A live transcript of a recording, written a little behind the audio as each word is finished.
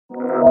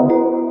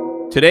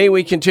Today,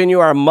 we continue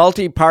our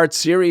multi-part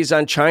series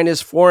on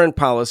China's foreign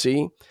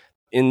policy.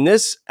 In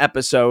this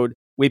episode,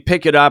 we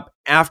pick it up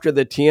after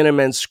the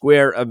Tiananmen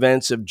Square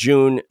events of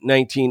June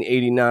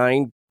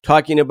 1989,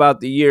 talking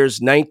about the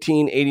years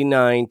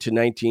 1989 to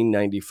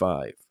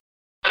 1995.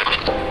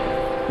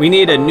 We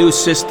need a new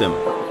system.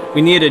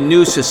 We need a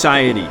new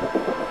society.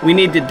 We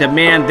need to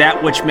demand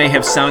that which may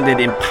have sounded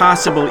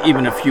impossible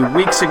even a few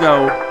weeks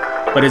ago,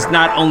 but is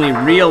not only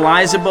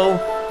realizable,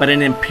 but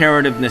an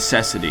imperative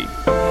necessity.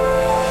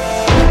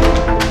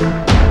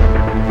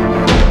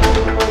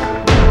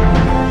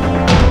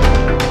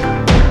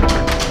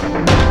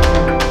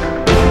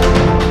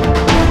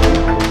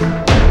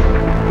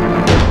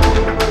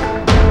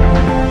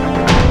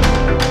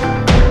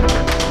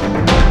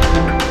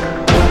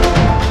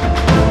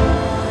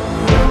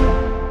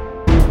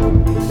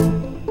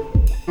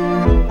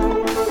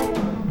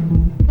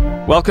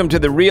 Welcome to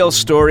The Real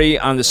Story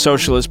on the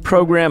Socialist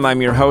Program.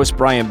 I'm your host,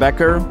 Brian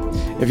Becker.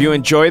 If you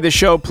enjoy the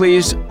show,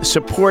 please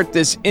support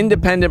this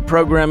independent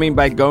programming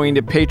by going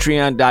to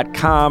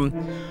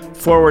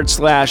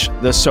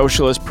patreon.com/The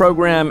Socialist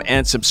Program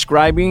and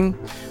subscribing.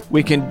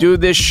 We can do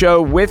this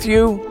show with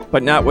you,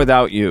 but not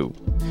without you.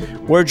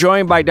 We're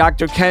joined by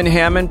Dr. Ken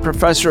Hammond,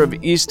 professor of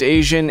East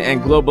Asian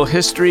and Global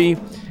History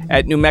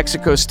at New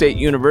Mexico State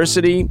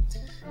University.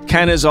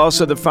 Ken is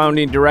also the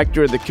founding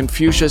director of the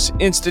Confucius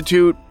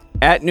Institute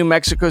at New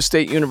Mexico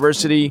State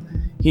University.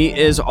 He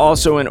is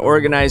also an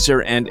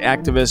organizer and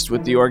activist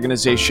with the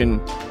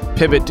organization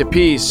Pivot to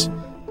Peace.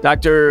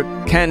 Dr.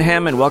 Ken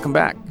Hammond, welcome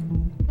back.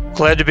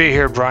 Glad to be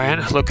here,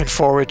 Brian. Looking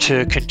forward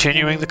to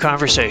continuing the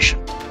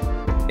conversation.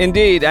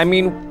 Indeed. I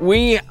mean,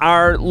 we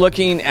are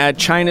looking at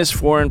China's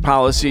foreign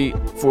policy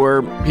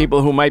for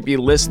people who might be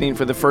listening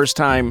for the first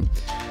time.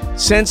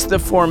 Since the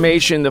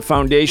foundation of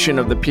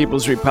the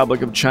People's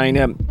Republic of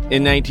China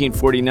in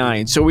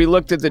 1949. So we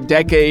looked at the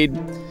decade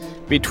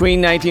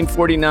between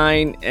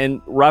 1949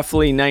 and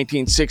roughly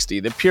 1960,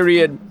 the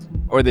period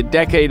or the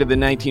decade of the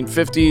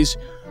 1950s,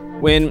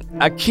 when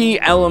a key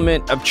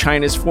element of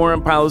China's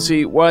foreign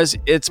policy was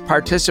its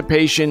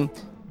participation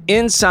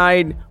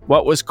inside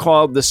what was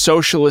called the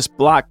socialist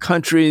bloc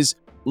countries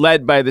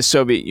led by the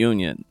Soviet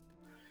Union.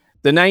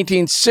 The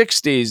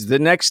 1960s, the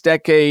next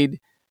decade,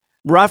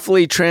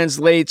 roughly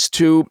translates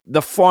to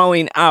the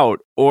falling out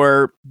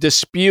or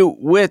dispute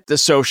with the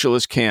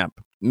socialist camp.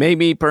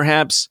 Maybe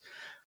perhaps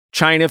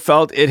China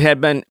felt it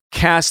had been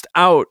cast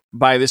out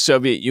by the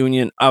Soviet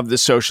Union of the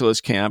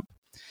socialist camp.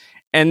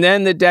 And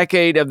then the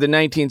decade of the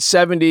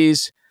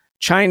 1970s,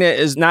 China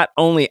is not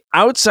only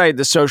outside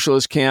the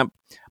socialist camp,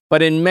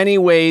 but in many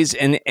ways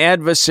an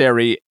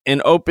adversary,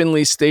 an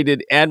openly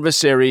stated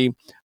adversary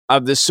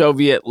of the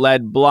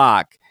Soviet-led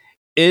bloc.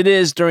 It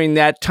is during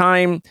that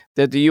time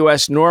that the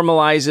U.S.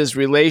 normalizes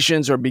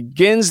relations or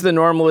begins the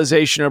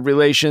normalization of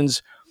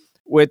relations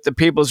with the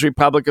People's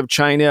Republic of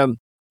China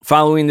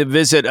following the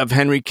visit of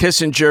Henry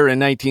Kissinger in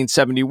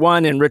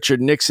 1971 and Richard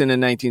Nixon in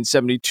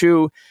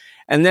 1972,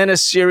 and then a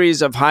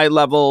series of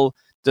high-level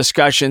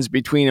discussions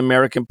between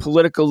American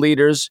political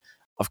leaders.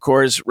 Of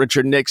course,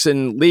 Richard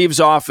Nixon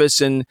leaves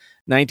office in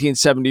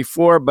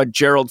 1974, but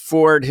Gerald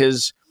Ford,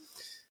 his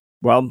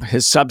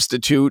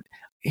substitute,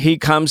 he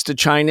comes to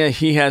China.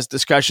 He has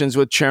discussions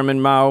with Chairman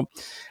Mao.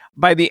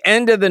 By the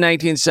end of the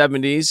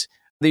 1970s,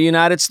 the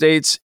United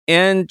States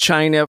and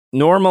China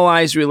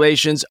normalize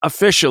relations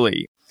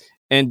officially.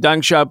 And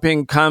Deng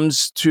Xiaoping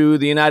comes to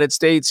the United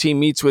States. He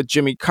meets with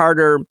Jimmy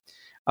Carter.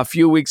 A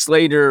few weeks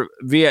later,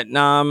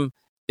 Vietnam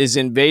is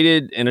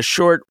invaded in a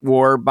short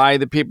war by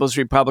the People's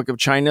Republic of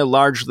China,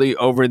 largely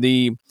over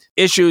the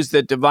issues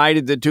that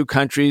divided the two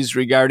countries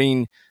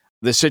regarding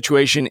the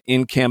situation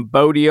in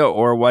Cambodia,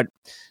 or what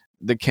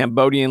the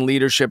Cambodian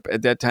leadership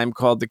at that time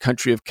called the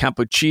country of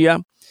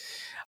Kampuchea.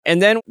 And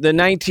then the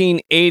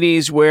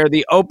 1980s, where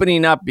the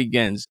opening up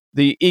begins,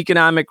 the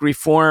economic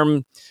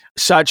reform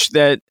such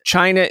that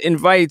China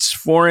invites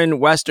foreign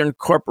Western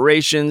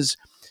corporations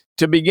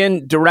to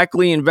begin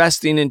directly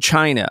investing in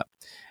China.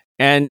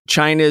 And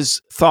China's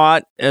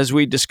thought, as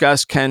we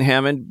discussed, Ken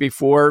Hammond,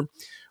 before,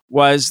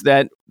 was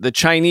that the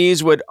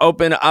Chinese would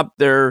open up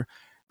their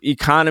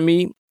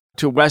economy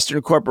to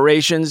Western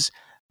corporations.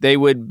 They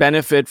would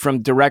benefit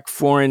from direct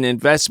foreign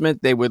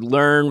investment. They would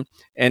learn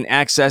and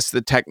access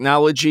the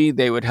technology.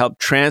 They would help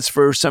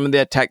transfer some of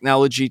that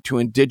technology to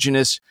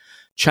indigenous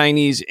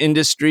Chinese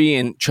industry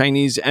and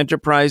Chinese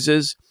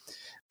enterprises.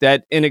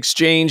 That in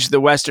exchange, the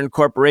Western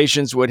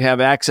corporations would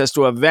have access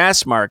to a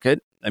vast market.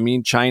 I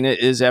mean, China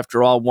is,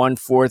 after all,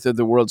 1/4 of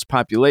the world's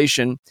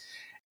population,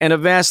 and a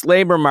vast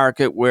labor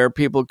market where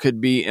people could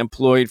be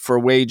employed for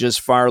wages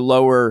far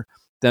lower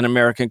than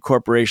American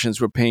corporations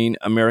were paying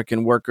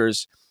American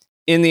workers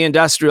in the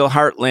industrial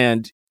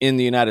heartland in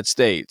the United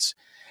States.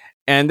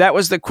 And that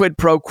was the quid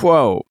pro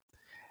quo.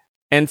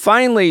 And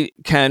finally,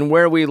 Ken,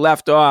 where we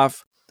left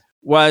off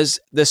was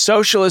the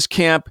socialist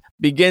camp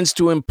begins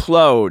to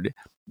implode.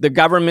 The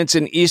governments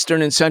in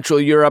Eastern and Central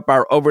Europe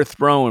are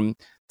overthrown.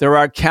 There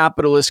are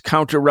capitalist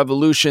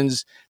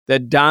counter-revolutions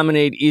that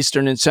dominate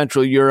Eastern and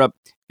Central Europe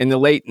in the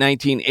late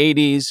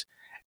 1980s.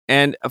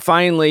 And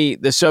finally,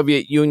 the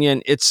Soviet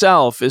Union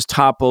itself is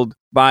toppled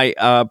by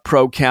a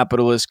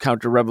pro-capitalist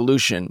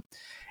counter-revolution.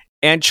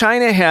 And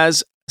China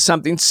has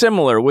something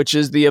similar, which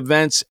is the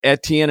events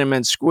at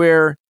Tiananmen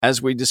Square,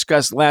 as we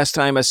discussed last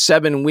time, a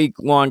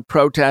 7-week-long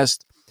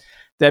protest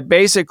that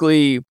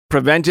basically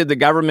prevented the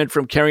government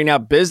from carrying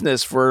out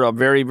business for a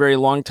very, very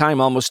long time,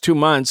 almost 2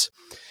 months,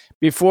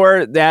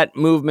 before that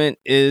movement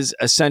is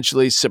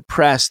essentially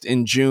suppressed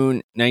in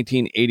June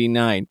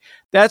 1989.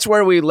 That's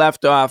where we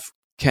left off,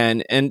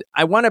 Ken, and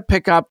I want to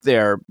pick up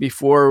there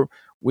before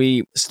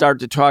we start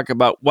to talk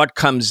about what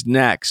comes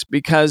next,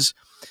 because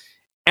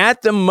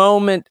at the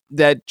moment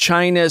that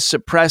China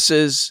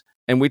suppresses,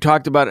 and we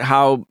talked about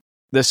how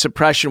the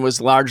suppression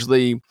was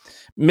largely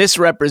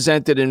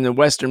misrepresented in the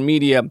Western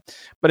media,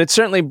 but it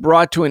certainly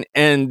brought to an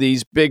end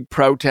these big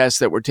protests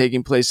that were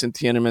taking place in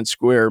Tiananmen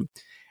Square,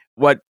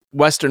 what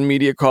Western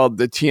media called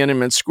the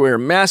Tiananmen Square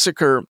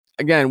Massacre.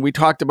 Again, we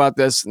talked about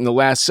this in the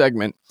last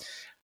segment.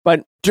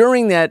 But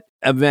during that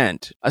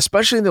event,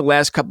 especially in the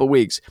last couple of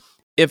weeks,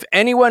 if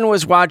anyone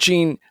was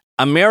watching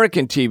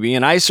American TV,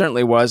 and I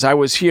certainly was, I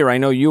was here, I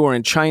know you were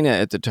in China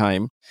at the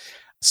time,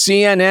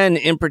 CNN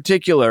in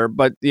particular,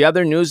 but the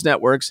other news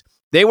networks,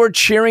 they were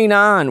cheering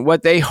on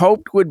what they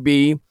hoped would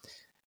be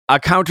a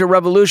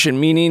counter-revolution,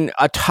 meaning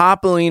a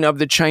toppling of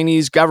the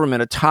Chinese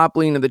government, a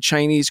toppling of the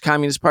Chinese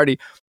Communist Party.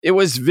 It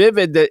was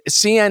vivid that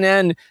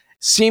CNN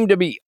seemed to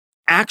be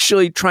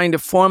actually trying to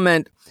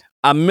foment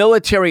a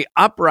military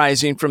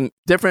uprising from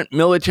different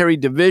military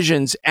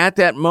divisions at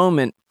that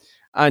moment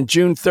on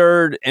June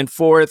 3rd and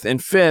 4th and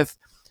 5th,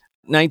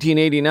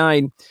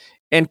 1989.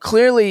 And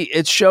clearly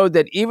it showed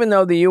that even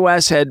though the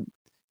U.S. had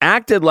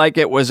acted like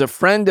it was a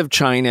friend of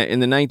China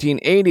in the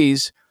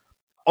 1980s,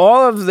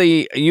 all of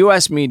the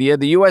U.S. media,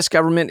 the U.S.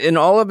 government, and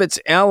all of its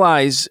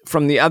allies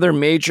from the other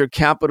major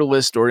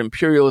capitalist or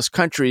imperialist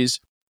countries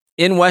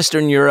in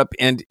Western Europe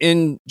and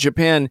in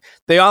Japan,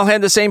 they all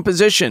had the same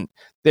position.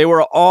 They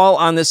were all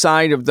on the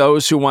side of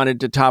those who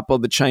wanted to topple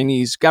the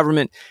Chinese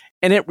government.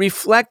 And it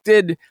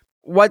reflected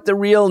what the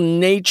real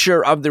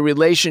nature of the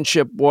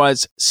relationship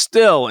was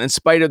still, in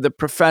spite of the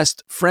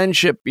professed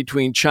friendship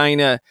between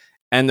China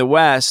and the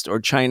West, or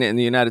China and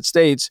the United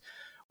States.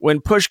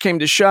 When push came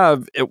to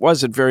shove, it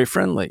wasn't very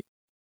friendly.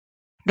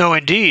 No,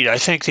 indeed. I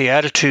think the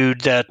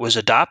attitude that was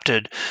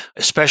adopted,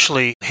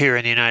 especially here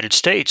in the United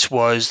States,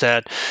 was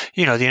that,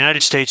 the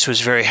United States was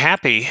very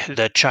happy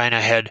that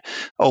China had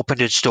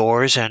opened its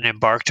doors and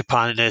embarked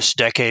upon this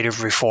decade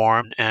of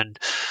reform and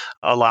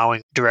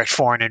allowing direct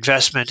foreign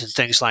investment and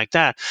things like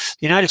that.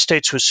 The United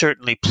States was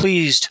certainly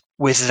pleased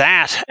with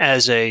that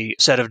as a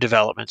set of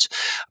developments.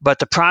 But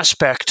the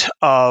prospect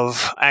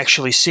of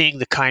actually seeing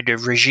the kind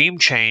of regime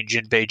change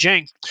in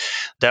Beijing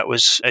that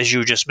was, as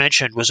you just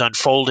mentioned, was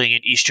unfolding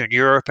in Eastern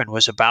Europe and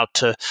was about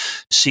to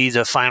see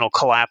the final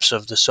collapse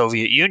of the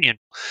Soviet Union,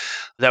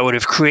 that would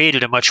have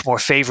created a much more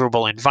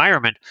favorable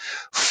environment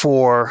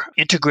for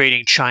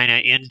integrating China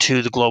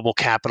into the global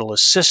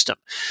capitalist system.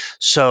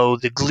 So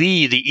the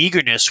glee, the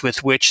eagerness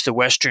with which the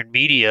Western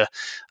media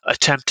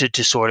attempted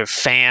to sort of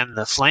fan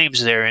the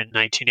flames there in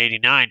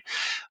 1989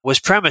 was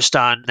premised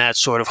on that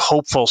sort of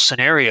hopeful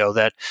scenario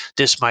that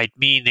this might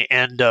mean the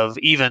end of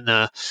even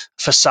the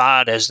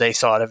facade, as they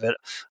thought of it,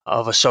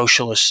 of a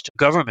socialist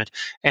government,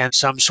 and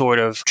some sort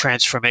of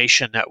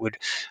transformation that would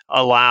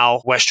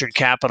allow Western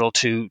capital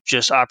to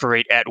just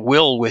operate at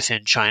will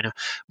within China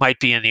might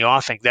be in the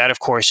offing. That, of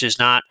course, is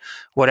not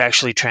what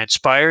actually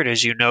transpired.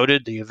 As you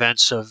noted, the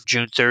events of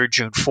June 3rd,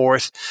 June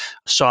 4th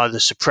saw the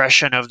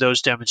suppression of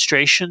those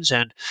demonstrations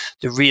and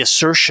the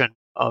reassertion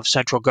of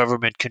central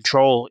government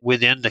control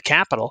within the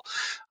capital.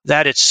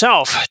 That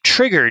itself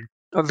triggered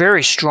a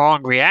very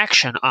strong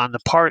reaction on the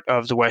part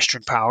of the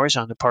Western powers,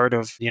 on the part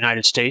of the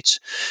United States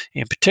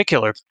in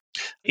particular,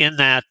 in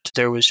that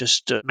there was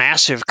just a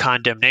massive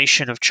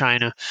condemnation of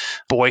China,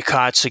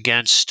 boycotts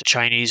against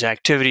Chinese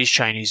activities,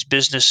 Chinese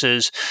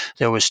businesses.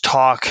 There was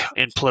talk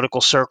in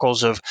political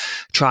circles of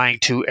trying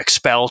to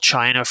expel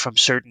China from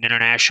certain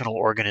international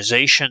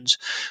organizations.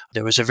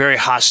 There was a very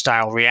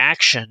hostile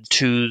reaction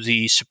to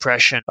the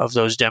suppression of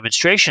those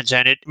demonstrations,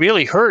 and it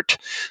really hurt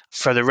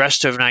for the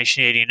rest of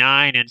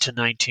 1989 into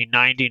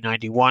 1990,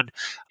 91.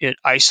 It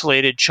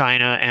isolated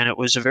China, and it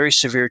was a very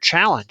severe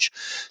challenge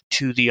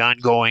to the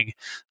ongoing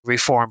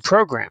reform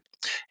program.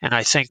 And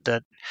I think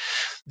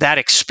that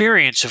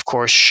experience, of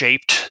course,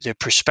 shaped the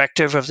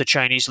perspective of the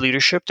Chinese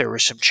leadership. There were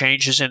some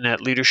changes in that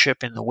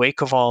leadership in the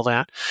wake of all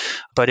that,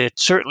 but it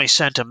certainly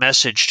sent a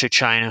message to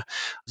China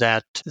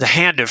that the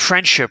hand of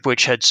friendship,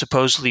 which had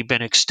supposedly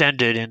been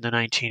extended in the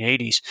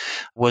 1980s,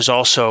 was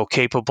also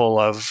capable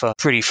of a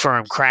pretty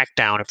firm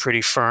crackdown, a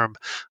pretty firm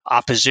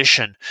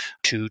opposition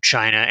to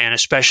China, and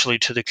especially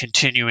to the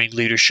continuing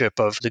leadership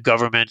of the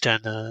government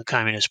and the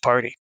Communist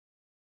Party.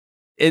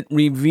 It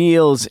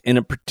reveals in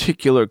a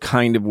particular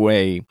kind of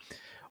way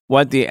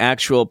what the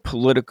actual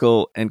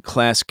political and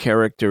class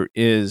character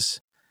is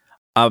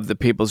of the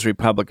People's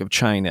Republic of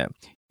China.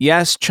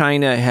 Yes,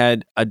 China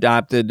had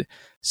adopted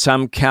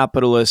some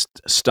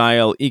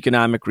capitalist-style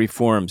economic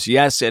reforms.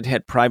 Yes, it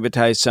had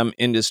privatized some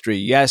industry.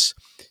 Yes,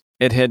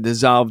 it had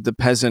dissolved the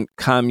peasant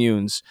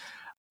communes.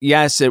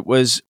 Yes, it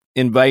was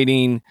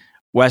inviting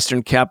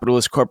Western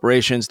capitalist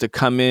corporations to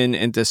come in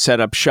and to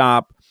set up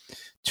shop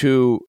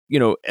to,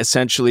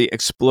 essentially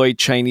exploit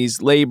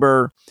Chinese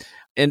labor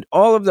and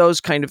all of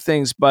those kind of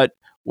things. But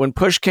when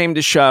push came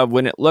to shove,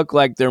 when it looked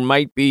like there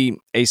might be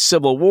a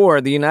civil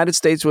war, the United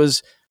States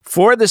was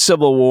for the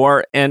Civil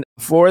War and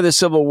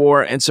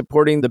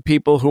supporting the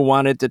people who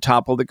wanted to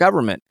topple the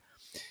government.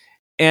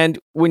 And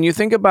when you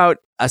think about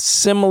a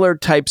similar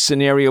type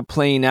scenario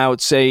playing out,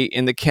 say,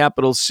 in the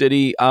capital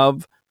city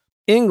of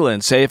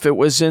England, say if it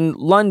was in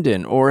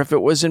London or if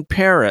it was in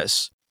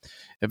Paris,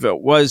 if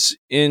it was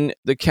in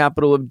the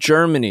capital of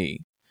Germany,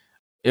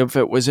 if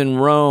it was in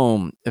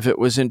Rome, if it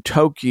was in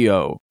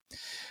Tokyo,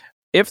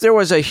 if there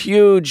was a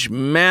huge,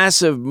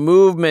 massive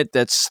movement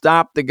that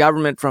stopped the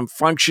government from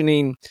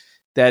functioning,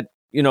 that,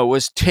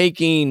 was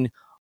taking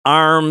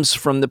arms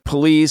from the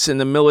police and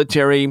the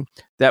military,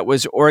 that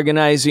was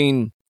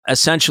organizing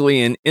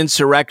essentially an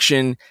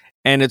insurrection,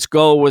 and its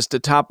goal was to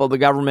topple the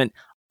government,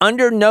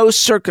 under no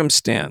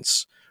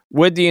circumstance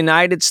would the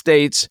United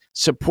States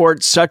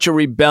support such a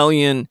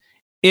rebellion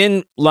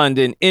in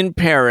London, in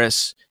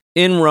Paris,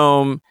 in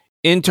Rome,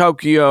 in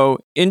Tokyo,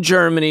 in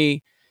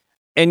Germany.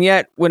 And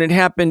yet, when it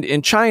happened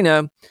in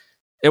China,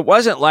 it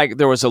wasn't like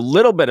there was a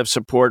little bit of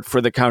support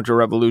for the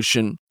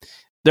counter-revolution.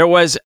 There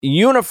was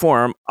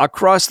uniform,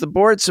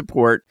 across-the-board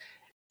support,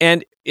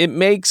 and it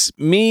makes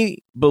me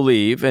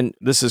believe, and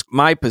this is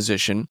my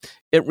position,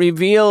 it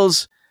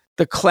reveals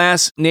the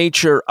class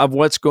nature of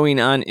what's going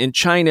on in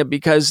China,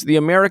 because the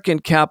American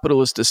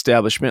capitalist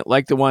establishment,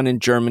 like the one in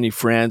Germany,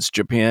 France,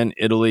 Japan,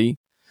 Italy,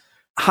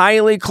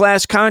 highly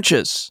class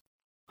conscious,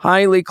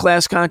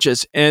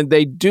 and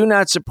they do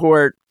not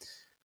support,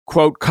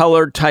 quote,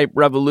 colored type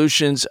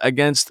revolutions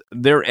against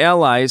their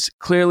allies.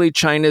 Clearly,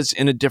 China's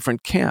in a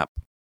different camp.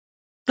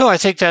 No, I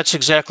think that's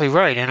exactly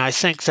right. And I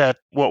think that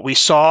what we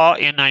saw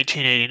in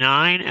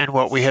 1989 and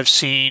what we have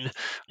seen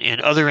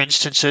in other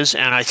instances,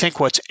 and I think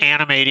what's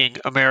animating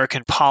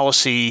American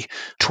policy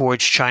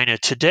towards China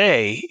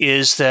today,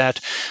 is that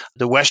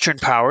the Western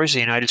powers,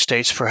 the United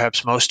States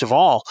perhaps most of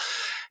all,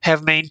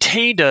 have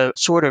maintained a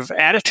sort of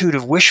attitude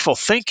of wishful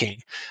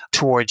thinking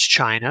towards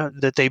China,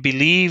 that they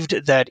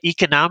believed that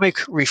economic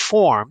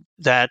reform,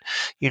 that,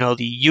 the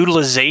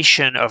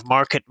utilization of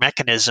market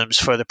mechanisms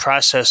for the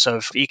process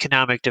of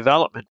economic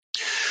development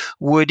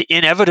would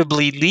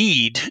inevitably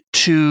lead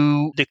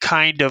to the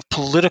kind of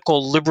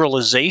political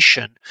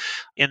liberalization,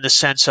 in the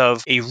sense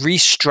of a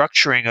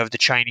restructuring of the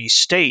Chinese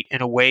state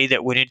in a way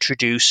that would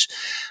introduce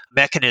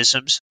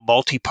mechanisms,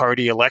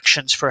 multi-party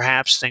elections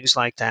perhaps, things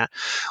like that,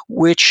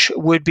 which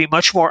would be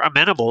much more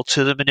amenable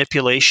to the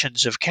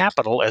manipulations of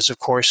capital, as of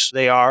course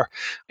they are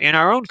in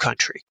our own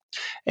country.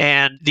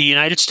 And the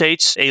United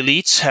States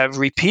elites have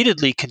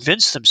repeatedly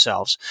convinced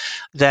themselves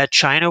that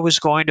China was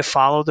going to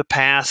follow the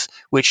path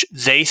which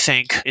they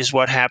think is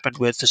what happened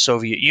with the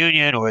Soviet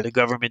Union or the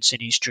governments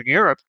in Eastern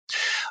Europe,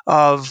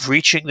 of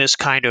reaching this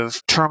kind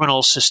of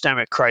terminal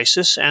systemic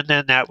crisis, and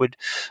then that would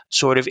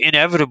sort of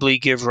inevitably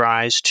give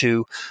rise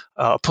to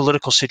a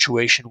political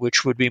situation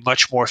which would be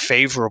much more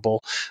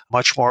favorable,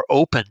 much more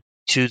open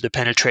to the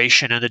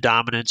penetration and the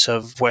dominance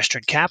of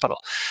Western capital.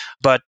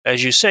 But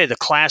as you say, the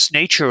class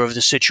nature of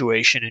the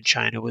situation in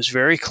China was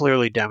very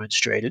clearly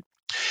demonstrated.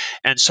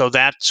 And so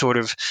that sort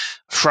of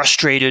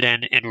frustrated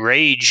and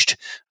enraged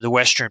the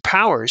Western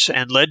powers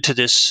and led to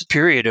this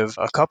period of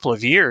a couple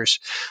of years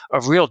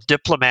of real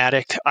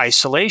diplomatic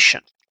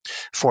isolation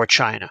for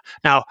China.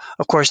 Now,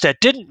 of course, that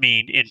didn't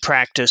mean in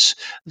practice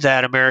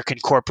that American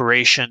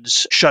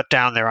corporations shut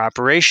down their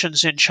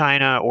operations in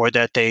China or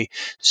that they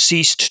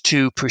ceased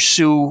to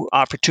pursue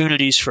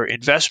opportunities for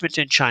investment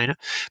in China,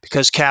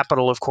 because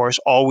capital, of course,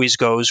 always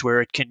goes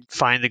where it can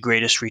find the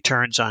greatest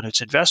returns on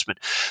its investment.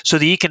 So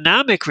the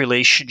economic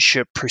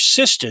relationship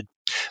persisted,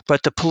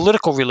 but the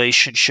political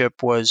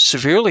relationship was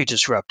severely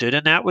disrupted,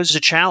 and that was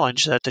a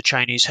challenge that the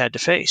Chinese had to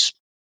face.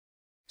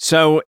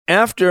 So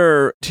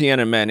after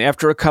Tiananmen,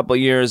 after a couple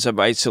of years of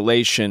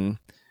isolation,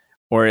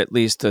 or at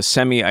least a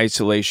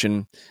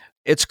semi-isolation,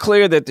 it's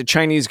clear that the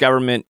Chinese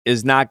government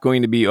is not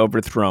going to be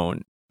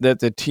overthrown, that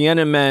the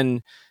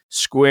Tiananmen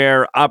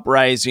Square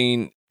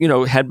uprising,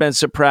 had been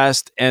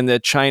suppressed, and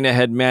that China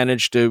had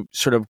managed to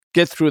sort of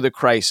get through the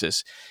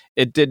crisis.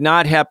 It did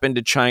not happen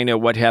to China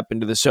what happened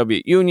to the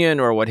Soviet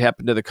Union or what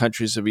happened to the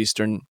countries of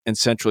Eastern and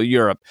Central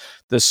Europe,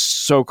 the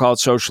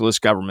so-called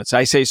socialist governments.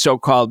 I say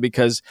so-called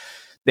because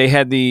they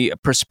had the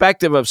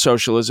perspective of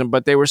socialism,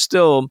 but they were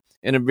still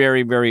in a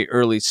very, very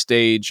early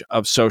stage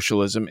of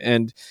socialism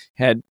and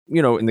had,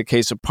 in the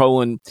case of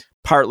Poland,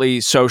 partly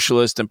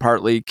socialist and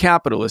partly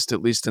capitalist,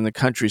 at least in the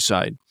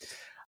countryside.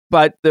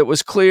 But it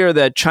was clear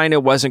that China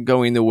wasn't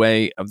going the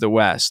way of the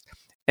West.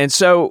 And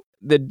so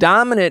the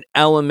dominant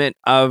element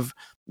of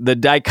the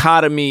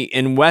dichotomy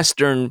in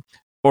Western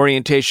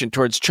orientation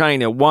towards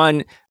China,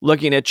 one,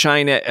 looking at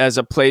China as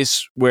a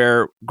place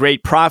where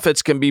great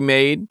profits can be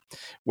made,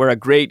 where a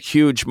great,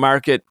 huge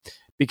market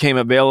became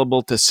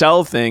available to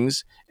sell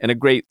things, and a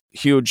great,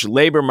 huge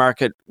labor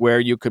market where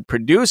you could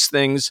produce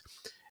things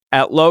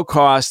at low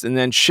cost and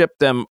then shipped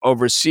them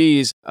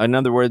overseas. In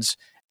other words,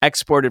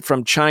 exported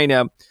from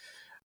China,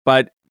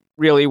 but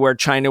really where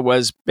China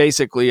was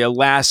basically a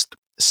last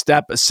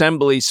step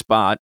assembly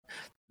spot.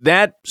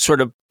 That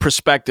sort of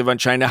perspective on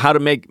China, how to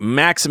make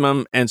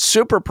maximum and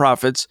super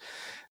profits,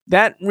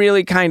 that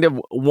really kind of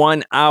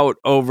won out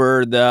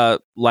over the,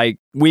 like,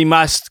 we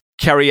must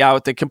carry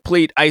out the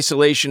complete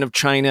isolation of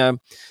China,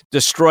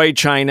 destroy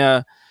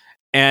China,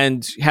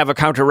 and have a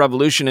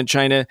counter-revolution in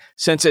China.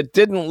 Since it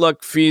didn't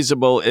look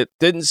feasible, it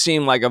didn't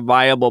seem like a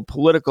viable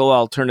political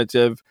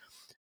alternative,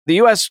 the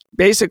U.S.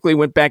 basically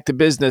went back to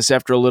business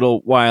after a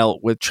little while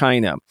with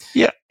China.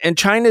 Yeah. And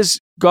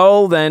China's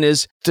goal then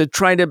is to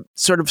try to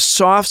sort of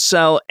soft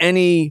sell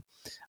any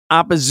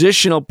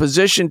oppositional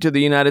position to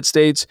the United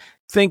States,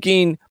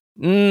 thinking,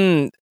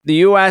 the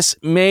U.S.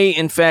 may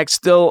in fact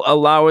still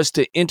allow us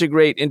to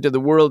integrate into the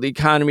world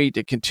economy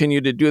to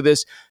continue to do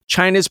this.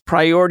 China's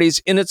priorities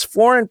in its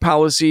foreign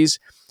policies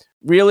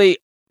really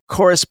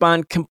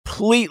correspond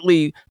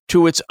completely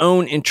to its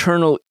own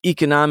internal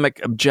economic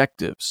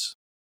objectives.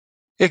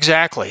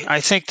 Exactly.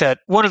 I think that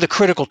one of the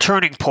critical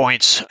turning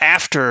points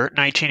after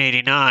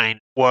 1989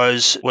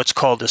 was what's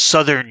called the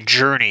Southern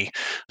Journey,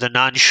 the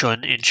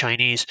Nanshun in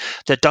Chinese,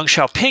 that Deng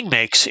Xiaoping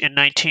makes in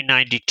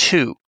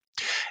 1992.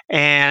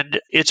 And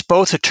it's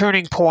both a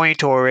turning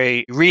point or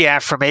a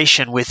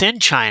reaffirmation within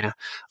China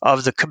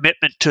of the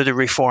commitment to the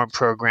reform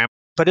program.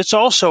 But it's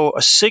also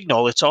a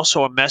signal, it's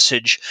also a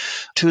message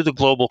to the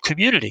global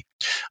community.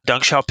 Deng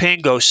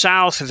Xiaoping goes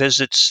south,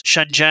 visits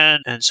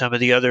Shenzhen and some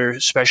of the other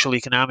special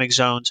economic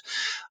zones,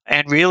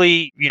 and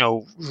really,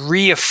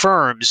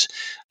 reaffirms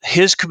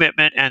his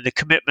commitment and the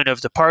commitment of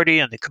the party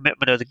and the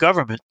commitment of the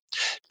government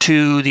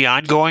to the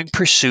ongoing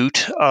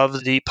pursuit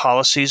of the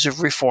policies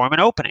of reform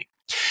and opening.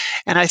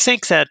 And I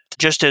think that,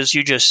 just as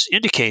you just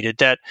indicated,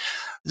 that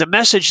the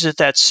message that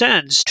that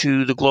sends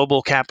to the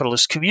global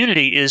capitalist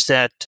community is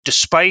that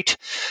despite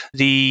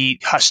the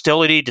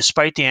hostility,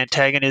 despite the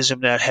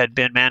antagonism that had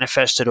been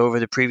manifested over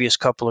the previous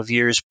couple of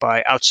years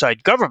by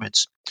outside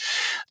governments,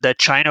 that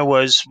China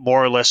was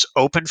more or less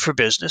open for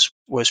business,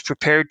 was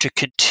prepared to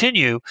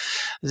continue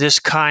this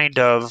kind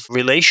of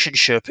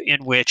relationship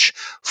in which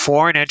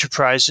foreign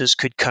enterprises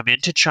could come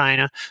into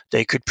China,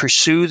 they could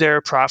pursue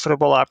their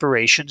profitable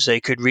operations, they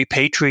could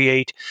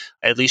repatriate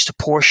at least a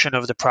portion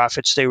of the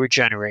profits they were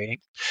generating,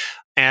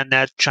 and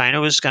that China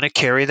was going to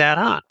carry that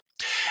on.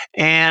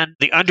 And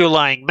the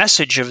underlying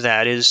message of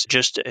that is,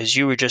 just as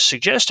you were just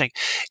suggesting,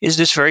 is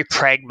this very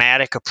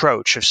pragmatic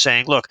approach of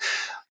saying, look,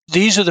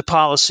 these are the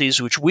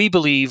policies which we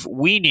believe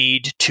we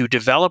need to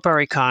develop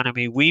our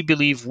economy. We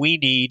believe we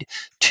need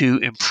to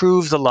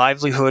improve the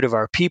livelihood of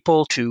our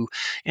people, to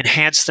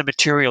enhance the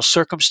material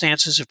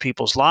circumstances of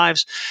people's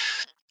lives.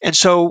 And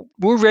so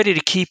we're ready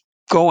to keep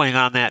going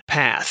on that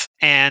path.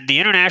 And the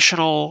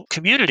international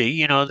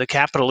community, the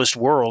capitalist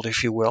world,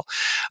 if you will,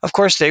 of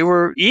course, they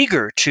were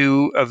eager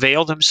to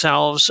avail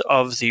themselves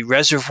of the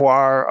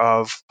reservoir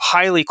of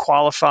highly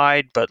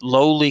qualified but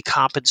lowly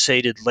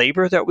compensated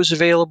labor that was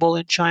available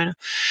in China.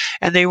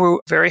 And they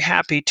were very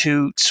happy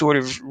to sort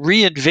of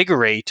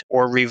reinvigorate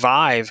or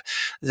revive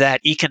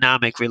that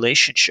economic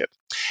relationship.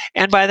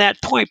 And by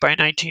that point, by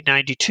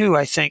 1992,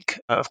 I think,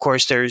 of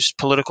course, there's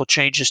political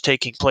changes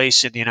taking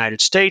place in the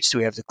United States.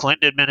 We have the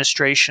Clinton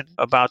administration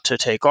about to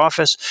take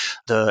office.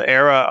 The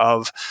era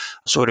of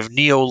sort of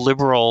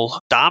neoliberal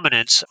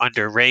dominance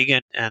under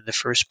Reagan and the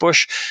first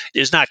Bush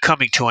is not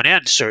coming to an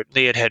end,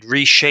 certainly. It had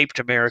reshaped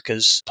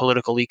America's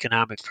political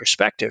economic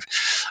perspective.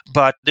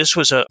 But this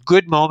was a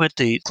good moment.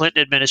 The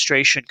Clinton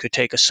administration could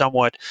take a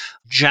somewhat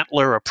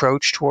gentler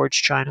approach towards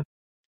China.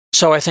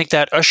 So I think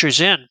that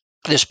ushers in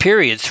this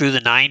period through the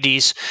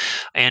 90s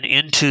and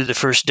into the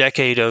first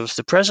decade of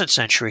the present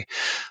century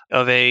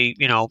of a,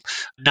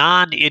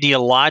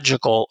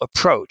 non-ideological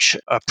approach,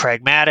 a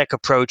pragmatic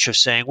approach of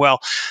saying, well,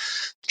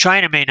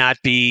 China may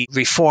not be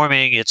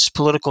reforming its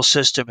political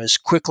system as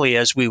quickly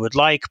as we would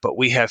like, but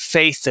we have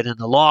faith that in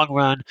the long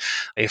run,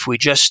 if we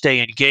just stay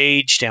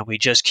engaged and we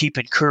just keep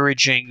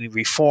encouraging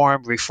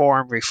reform,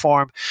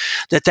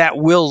 that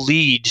will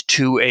lead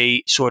to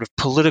a sort of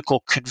political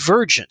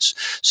convergence.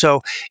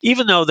 So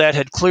even though that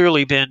had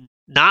clearly been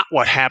not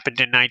what happened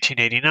in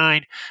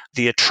 1989,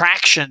 the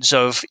attractions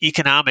of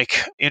economic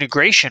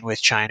integration with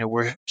China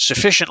were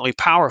sufficiently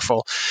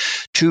powerful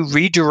to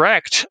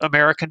redirect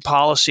American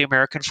policy,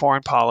 American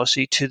foreign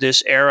policy to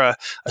this era,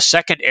 a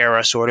second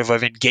era sort of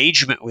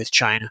engagement with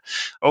China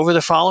over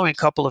the following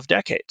couple of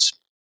decades.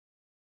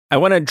 I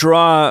want to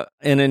draw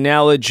an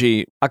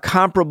analogy, a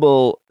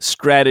comparable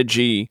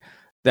strategy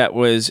that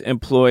was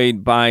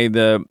employed by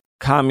the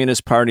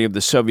Communist Party of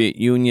the Soviet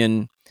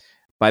Union,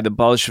 by the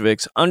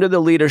Bolsheviks under the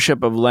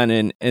leadership of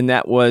Lenin, and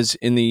that was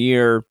in the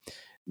year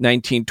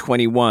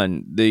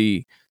 1921.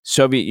 The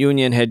Soviet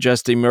Union had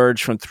just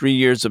emerged from 3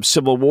 years of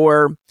civil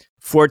war.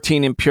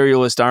 14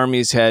 imperialist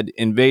armies had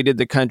invaded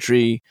the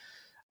country.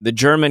 The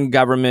German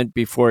government,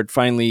 before it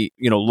finally,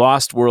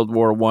 lost World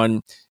War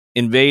I,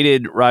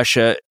 invaded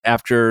Russia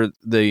after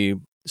the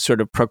sort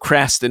of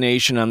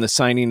procrastination on the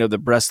signing of the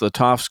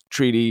Brest-Litovsk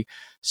Treaty.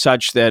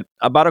 such that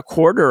about a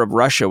quarter of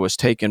Russia was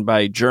taken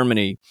by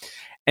Germany.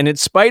 And in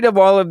spite of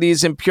all of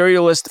these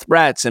imperialist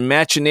threats and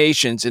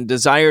machinations and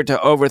desire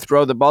to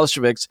overthrow the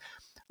Bolsheviks,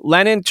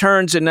 Lenin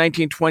turns in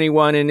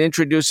 1921 and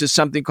introduces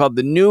something called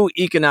the New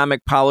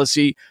Economic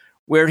Policy,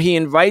 where he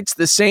invites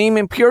the same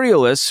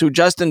imperialists who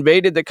just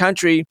invaded the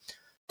country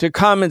to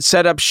come and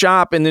set up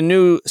shop in the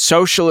new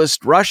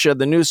socialist Russia,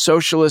 the new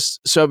socialist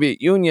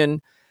Soviet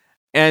Union,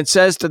 and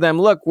says to them,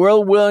 look,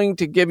 we're willing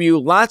to give you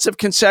lots of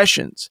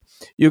concessions.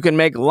 You can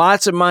make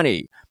lots of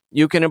money.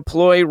 You can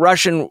employ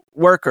Russian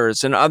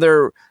workers and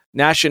other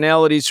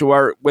nationalities who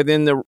are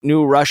within the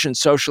new Russian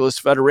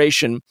Socialist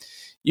Federation.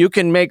 You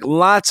can make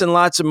lots and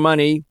lots of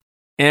money,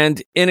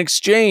 and in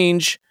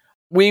exchange,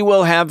 we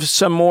will have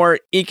some more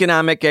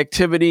economic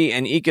activity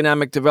and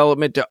economic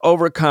development to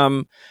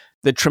overcome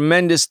the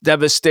tremendous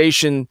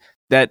devastation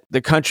that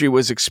the country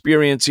was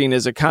experiencing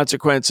as a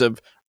consequence of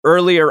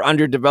earlier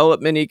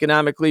underdevelopment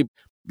economically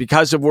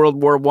because of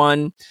World War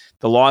I,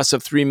 the loss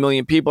of 3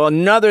 million people,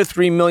 another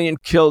 3 million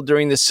killed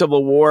during the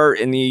Civil War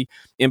in the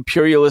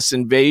imperialist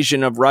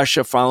invasion of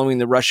Russia following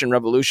the Russian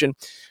Revolution.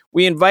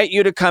 We invite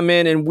you to come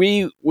in and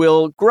we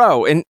will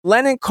grow. And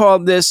Lenin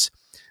called this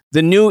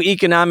the New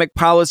Economic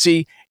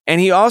Policy, and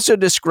he also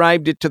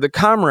described it to the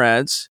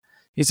comrades.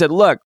 He said,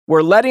 look,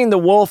 we're letting the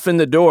wolf in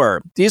the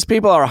door. These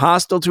people are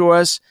hostile to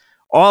us.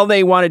 All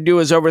they want to do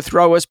is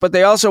overthrow us, but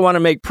they also want to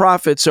make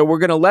profit. So we're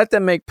going to let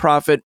them make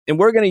profit, and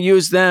we're going to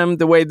use them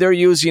the way they're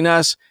using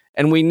us,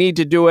 and we need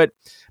to do it.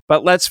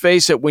 But let's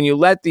face it, when you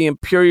let the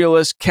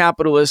imperialist,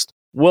 capitalist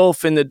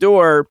wolf in the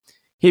door,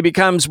 he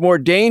becomes more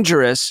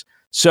dangerous.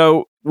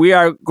 So we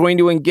are going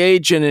to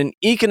engage in an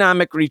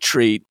economic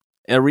retreat,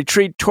 a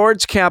retreat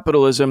towards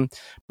capitalism,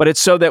 but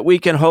it's so that we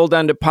can hold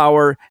on to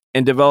power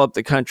and develop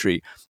the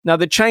country. Now,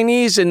 the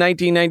Chinese in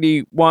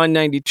 1991,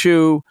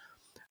 92,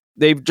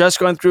 they've just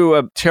gone through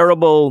a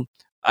terrible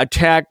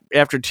attack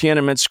after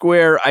Tiananmen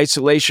Square,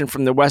 isolation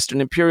from the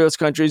Western imperialist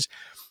countries.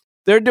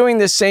 They're doing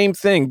the same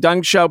thing.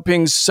 Deng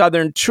Xiaoping's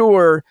Southern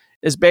tour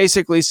is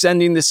basically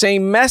sending the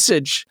same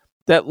message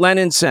that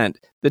Lenin sent.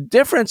 The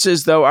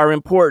differences, though, are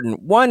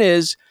important. One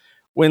is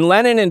when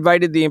Lenin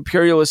invited the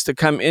imperialists to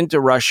come into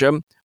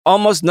Russia,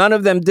 almost none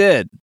of them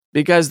did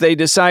because they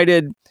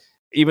decided,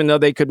 even though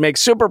they could make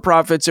super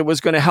profits, it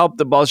was going to help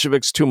the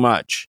Bolsheviks too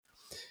much.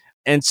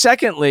 And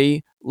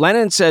secondly,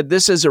 Lenin said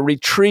this is a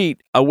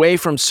retreat away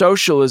from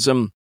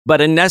socialism,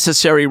 but a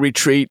necessary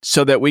retreat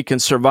so that we can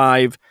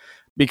survive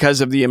because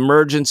of the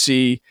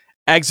emergency,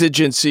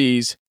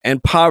 exigencies,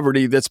 and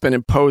poverty that's been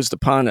imposed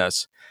upon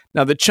us.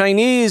 Now, the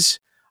Chinese,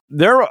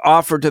 their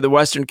offer to the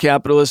Western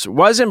capitalists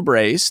was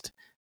embraced.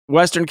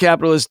 Western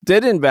capitalists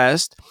did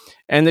invest,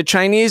 and the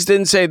Chinese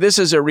didn't say this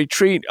is a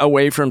retreat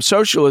away from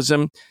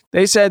socialism.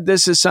 They said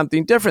this is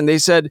something different. They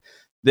said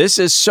this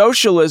is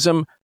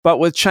socialism, but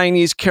with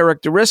Chinese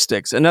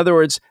characteristics. In other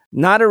words,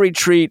 not a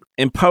retreat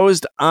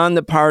imposed on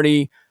the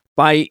party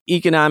by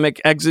economic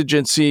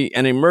exigency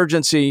and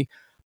emergency,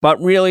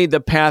 but really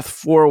the path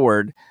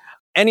forward.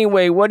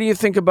 Anyway, what do you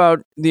think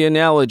about the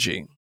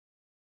analogy?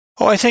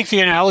 Oh, I think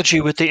the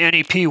analogy with the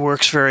NEP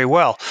works very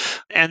well.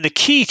 And the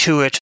key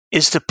to it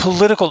is the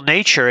political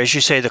nature, as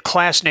you say, the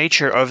class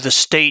nature of the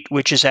state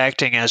which is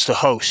acting as the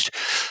host.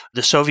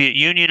 The Soviet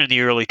Union in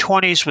the early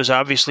 20s was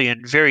obviously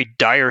in very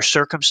dire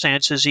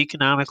circumstances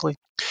economically.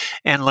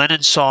 And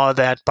Lenin saw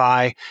that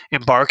by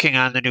embarking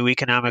on the new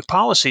economic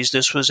policies,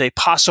 this was a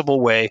possible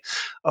way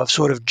of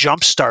sort of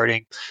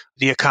jump-starting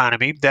the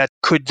economy that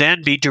could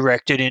then be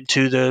directed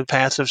into the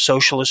path of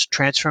socialist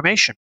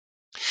transformation.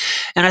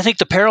 And I think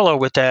the parallel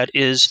with that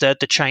is that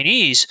the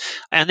Chinese,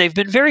 and they've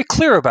been very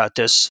clear about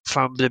this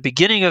from the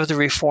beginning of the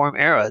reform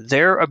era,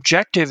 their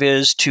objective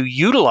is to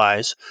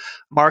utilize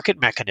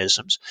market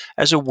mechanisms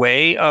as a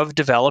way of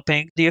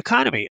developing the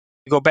economy.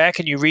 You go back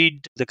and you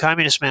read the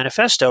Communist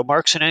Manifesto,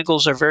 Marx and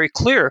Engels are very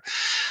clear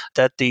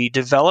that the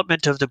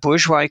development of the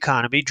bourgeois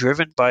economy,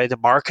 driven by the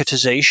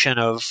marketization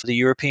of the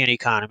European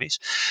economies,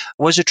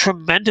 was a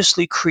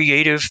tremendously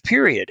creative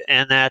period.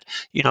 And that,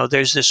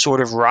 there's this sort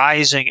of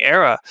rising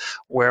era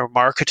where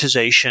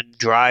marketization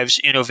drives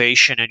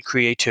innovation and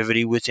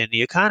creativity within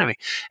the economy.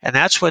 And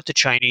that's what the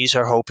Chinese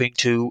are hoping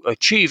to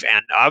achieve.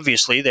 And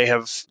obviously, they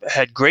have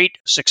had great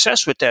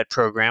success with that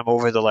program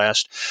over the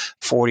last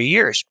 40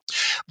 years.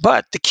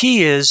 But the key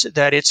is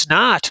that it's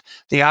not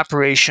the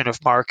operation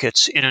of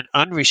markets in an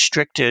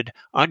unrestricted,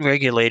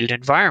 unregulated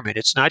environment.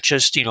 It's not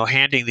just,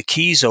 handing the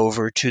keys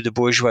over to the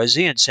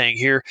bourgeoisie and saying,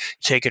 here,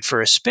 take it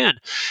for a spin.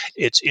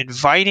 It's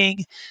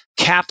inviting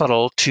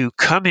capital to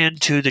come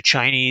into the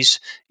Chinese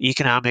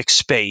economic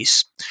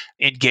space,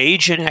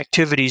 engage in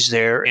activities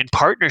there in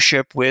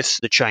partnership with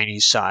the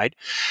Chinese side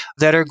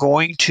that are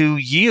going to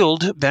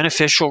yield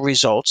beneficial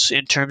results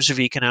in terms of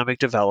economic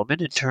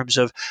development, in terms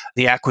of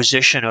the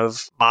acquisition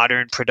of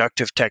modern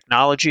productive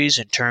technologies,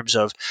 in terms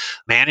of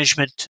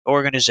management,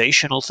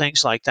 organizational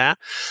things like that,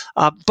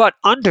 but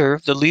under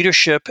the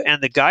leadership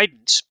and the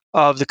guidance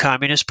of the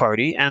Communist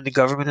Party and the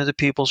government of the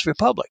People's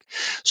Republic.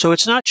 So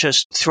it's not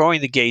just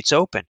throwing the gates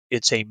open,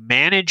 it's a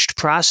managed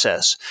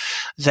process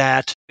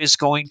that is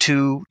going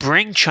to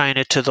bring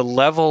China to the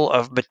level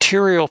of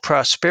material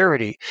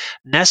prosperity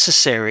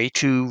necessary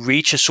to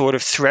reach a sort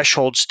of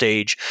threshold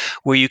stage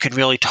where you can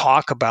really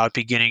talk about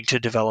beginning to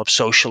develop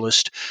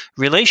socialist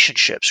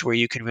relationships, where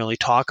you can really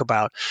talk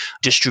about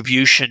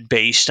distribution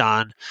based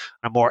on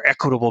a more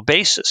equitable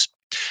basis.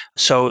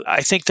 So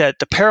I think that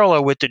the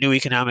parallel with the new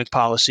economic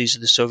policies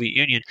in the Soviet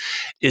Union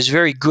is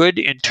very good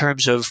in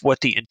terms of what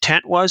the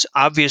intent was.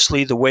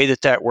 Obviously, the way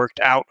that that worked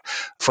out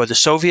for the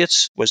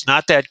Soviets was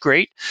not that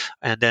great.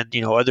 And then,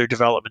 other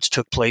developments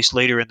took place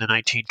later in the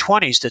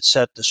 1920s that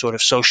set the sort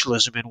of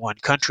socialism in one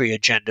country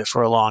agenda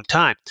for a long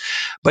time.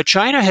 But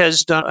China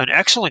has done an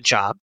excellent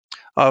job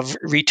of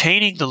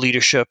retaining the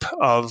leadership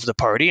of the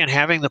party and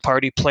having the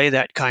party play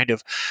that kind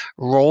of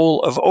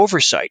role of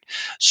oversight.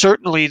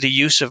 Certainly, the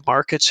use of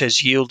markets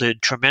has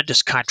yielded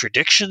tremendous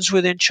contradictions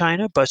within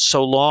China, but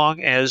so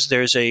long as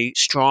there's a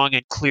strong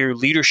and clear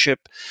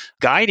leadership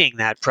guiding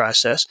that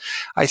process,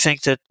 I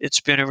think that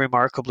it's been a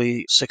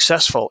remarkably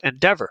successful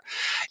endeavor.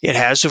 It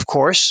has, of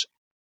course,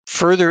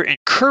 further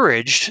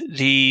encouraged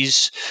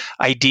these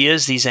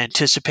ideas, these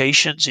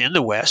anticipations in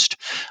the West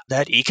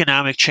that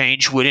economic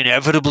change would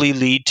inevitably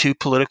lead to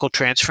political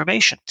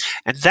transformation.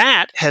 And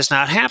that has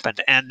not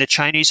happened. And the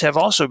Chinese have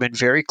also been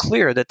very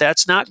clear that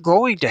that's not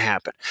going to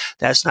happen.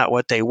 That's not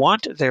what they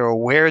want. They're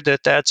aware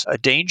that that's a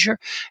danger,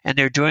 and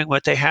they're doing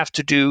what they have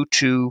to do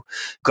to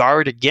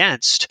guard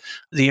against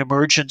the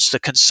emergence, the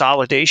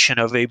consolidation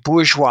of a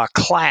bourgeois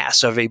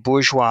class, of a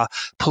bourgeois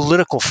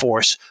political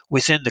force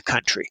within the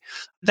country.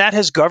 That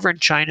has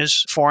governed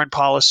China's foreign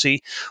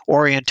policy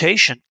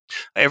orientation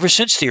ever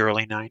since the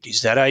early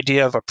 90s, that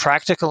idea of a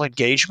practical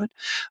engagement.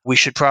 We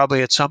should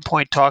probably at some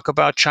point talk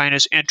about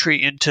China's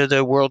entry into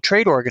the World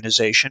Trade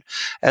Organization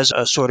as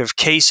a sort of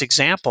case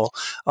example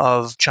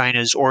of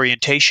China's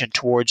orientation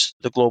towards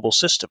the global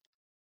system.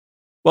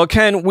 Well,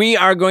 Ken, we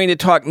are going to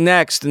talk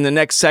next in the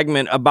next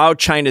segment about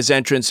China's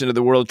entrance into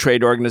the World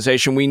Trade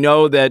Organization. We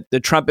know that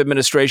the Trump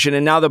administration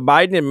and now the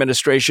Biden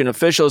administration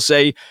officials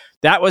say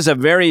that was a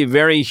very,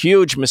 very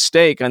huge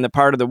mistake on the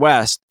part of the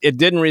West. It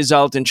didn't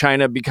result in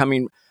China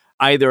becoming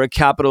either a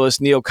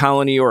capitalist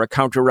neo-colony or a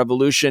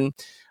counter-revolution.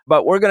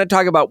 But we're going to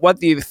talk about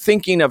what the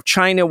thinking of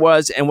China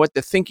was and what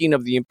the thinking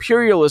of the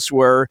imperialists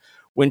were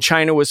when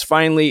China was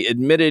finally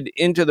admitted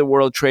into the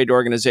World Trade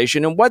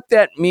Organization and what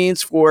that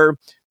means for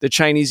the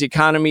Chinese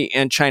economy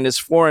and China's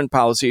foreign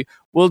policy.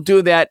 We'll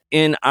do that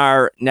in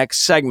our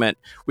next segment.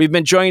 We've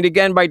been joined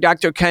again by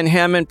Dr. Ken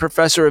Hammond,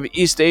 professor of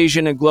East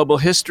Asian and Global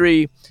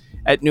History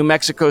at New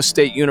Mexico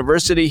State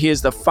University. He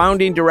is the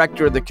founding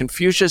director of the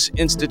Confucius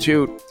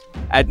Institute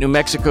at New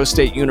Mexico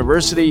State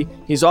University.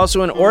 He's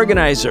also an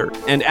organizer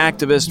and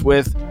activist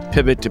with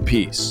Pivot to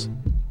Peace.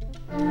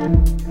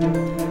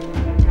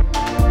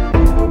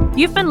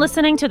 You've been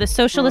listening to the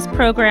Socialist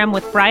Program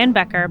with Brian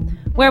Becker,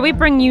 where we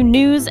bring you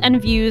news and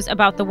views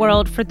about the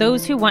world for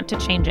those who want to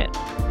change it.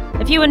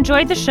 If you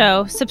enjoyed the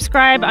show,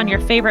 subscribe on your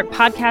favorite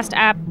podcast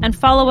app and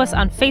follow us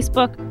on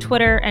Facebook,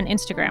 Twitter, and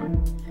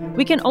Instagram.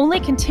 We can only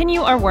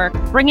continue our work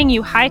bringing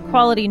you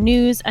high-quality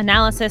news,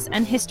 analysis,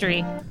 and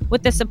history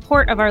with the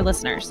support of our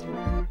listeners.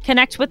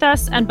 Connect with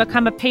us and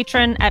become a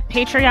patron at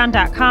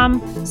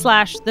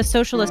patreon.com/The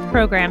Socialist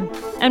Program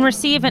and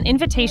receive an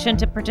invitation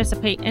to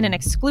participate in an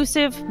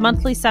exclusive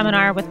monthly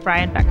seminar with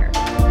Brian Becker.